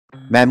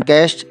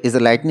Memcached is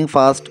a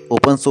lightning-fast,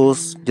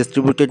 open-source,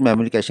 distributed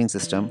memory caching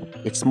system.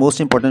 Its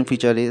most important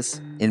feature is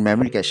in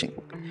memory caching.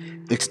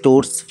 It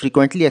stores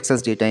frequently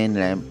accessed data in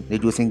RAM,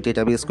 reducing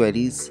database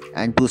queries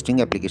and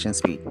boosting application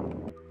speed.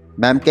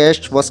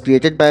 Memcached was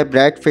created by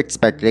Brad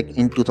Fitzpatrick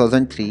in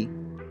 2003.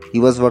 He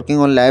was working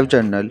on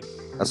LiveJournal,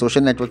 a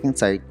social networking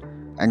site,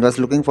 and was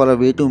looking for a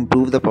way to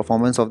improve the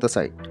performance of the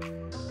site.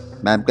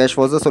 Memcached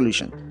was the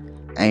solution,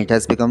 and it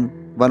has become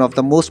one of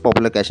the most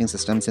popular caching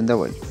systems in the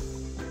world.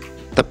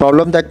 The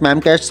problem that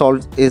Memcached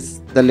solves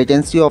is the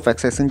latency of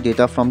accessing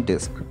data from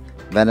disk.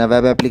 When a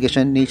web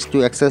application needs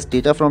to access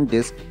data from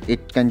disk,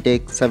 it can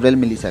take several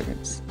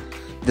milliseconds.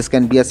 This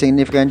can be a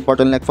significant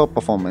bottleneck for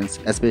performance,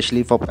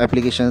 especially for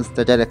applications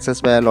that are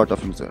accessed by a lot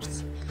of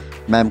users.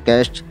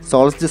 Memcached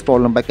solves this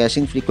problem by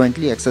caching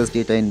frequently accessed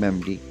data in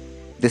memory.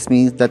 This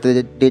means that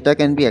the data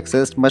can be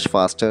accessed much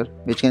faster,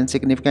 which can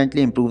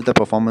significantly improve the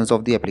performance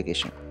of the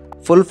application.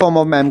 Full form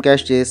of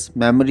Memcached is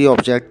Memory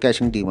Object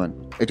Caching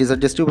D1. It is a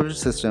distributed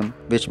system,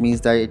 which means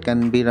that it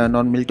can be run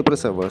on multiple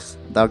servers.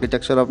 The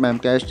architecture of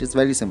Memcached is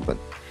very simple.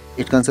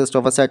 It consists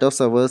of a set of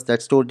servers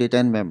that store data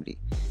in memory.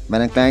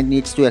 When a client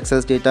needs to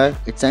access data,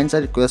 it sends a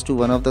request to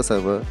one of the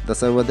server. The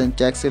server then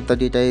checks if the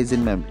data is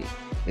in memory.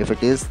 If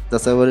it is, the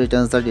server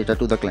returns the data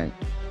to the client.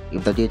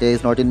 If the data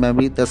is not in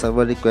memory, the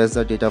server requests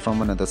the data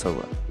from another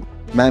server.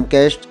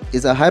 Memcached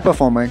is a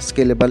high-performance,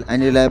 scalable,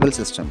 and reliable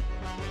system.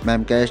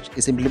 Memcached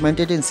is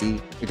implemented in C.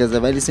 It has a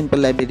very simple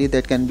library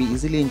that can be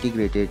easily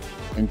integrated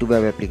into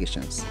web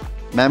applications.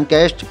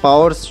 Memcached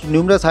powers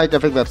numerous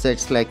high-traffic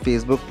websites like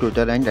Facebook,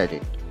 Twitter, and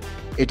Reddit.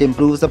 It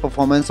improves the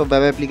performance of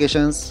web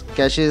applications,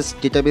 caches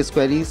database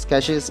queries,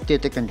 caches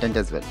data content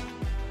as well.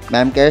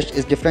 Memcached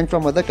is different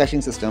from other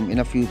caching systems in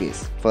a few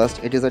ways.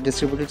 First, it is a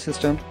distributed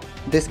system.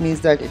 This means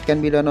that it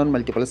can be run on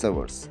multiple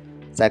servers.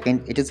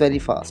 Second, it is very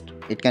fast.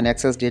 It can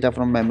access data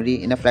from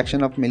memory in a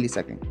fraction of a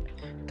millisecond.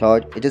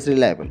 Third, it is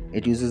reliable.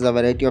 It uses a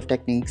variety of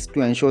techniques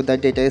to ensure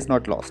that data is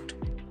not lost.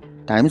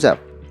 Time's up.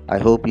 I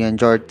hope you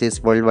enjoyed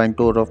this worldwide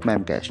tour of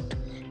Memcached.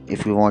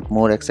 If you want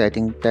more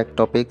exciting tech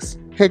topics,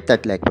 hit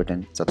that like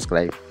button,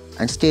 subscribe,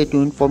 and stay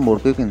tuned for more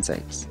quick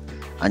insights.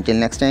 Until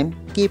next time,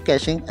 keep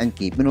caching and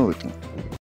keep innovating.